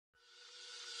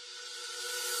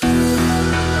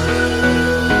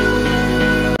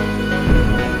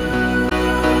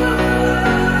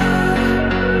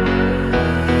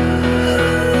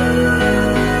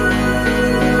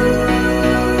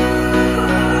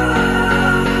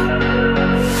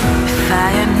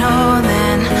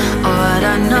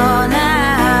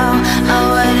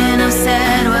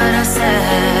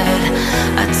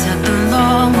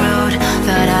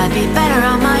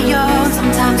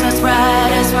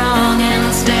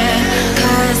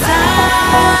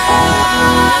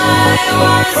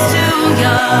too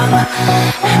young,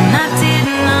 and I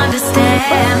didn't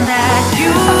understand that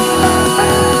you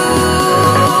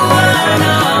were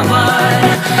the one,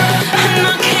 and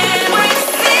I can't wait to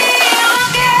see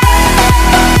you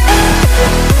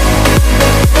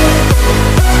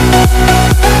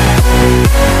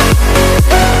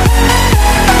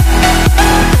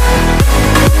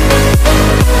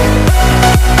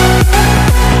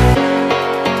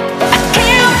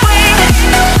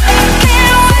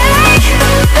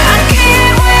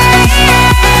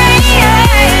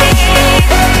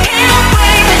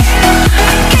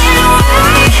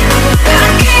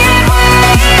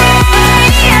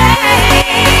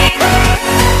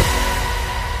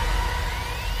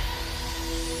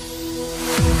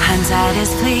hindsight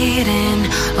is fleeting,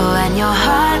 oh, and your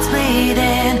heart's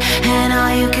bleeding, and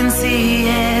all you can see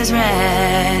is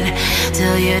red,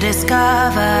 till you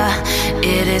discover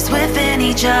it is within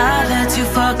each other to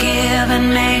forgive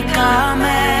and make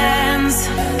amends.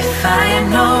 If I had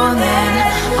known then,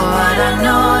 or what I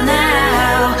know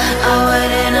now, I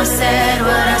wouldn't have said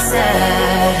what I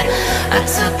said. I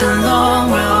took the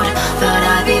long road, thought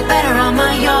I'd be better on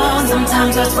my own.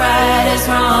 Sometimes what's right is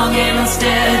wrong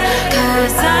instead,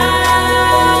 'cause I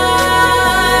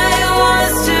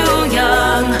was too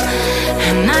young,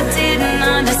 and I didn't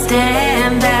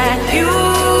understand that you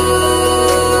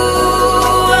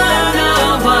were the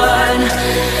one,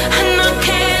 and I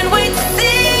can't wait to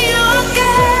see you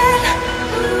again.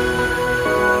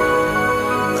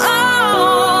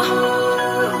 Oh,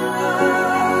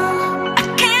 I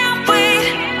can't wait,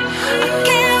 I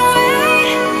can't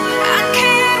wait, I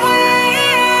can't wait,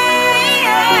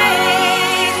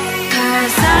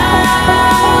 'cause I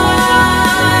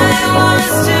was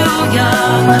too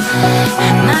young,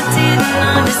 and I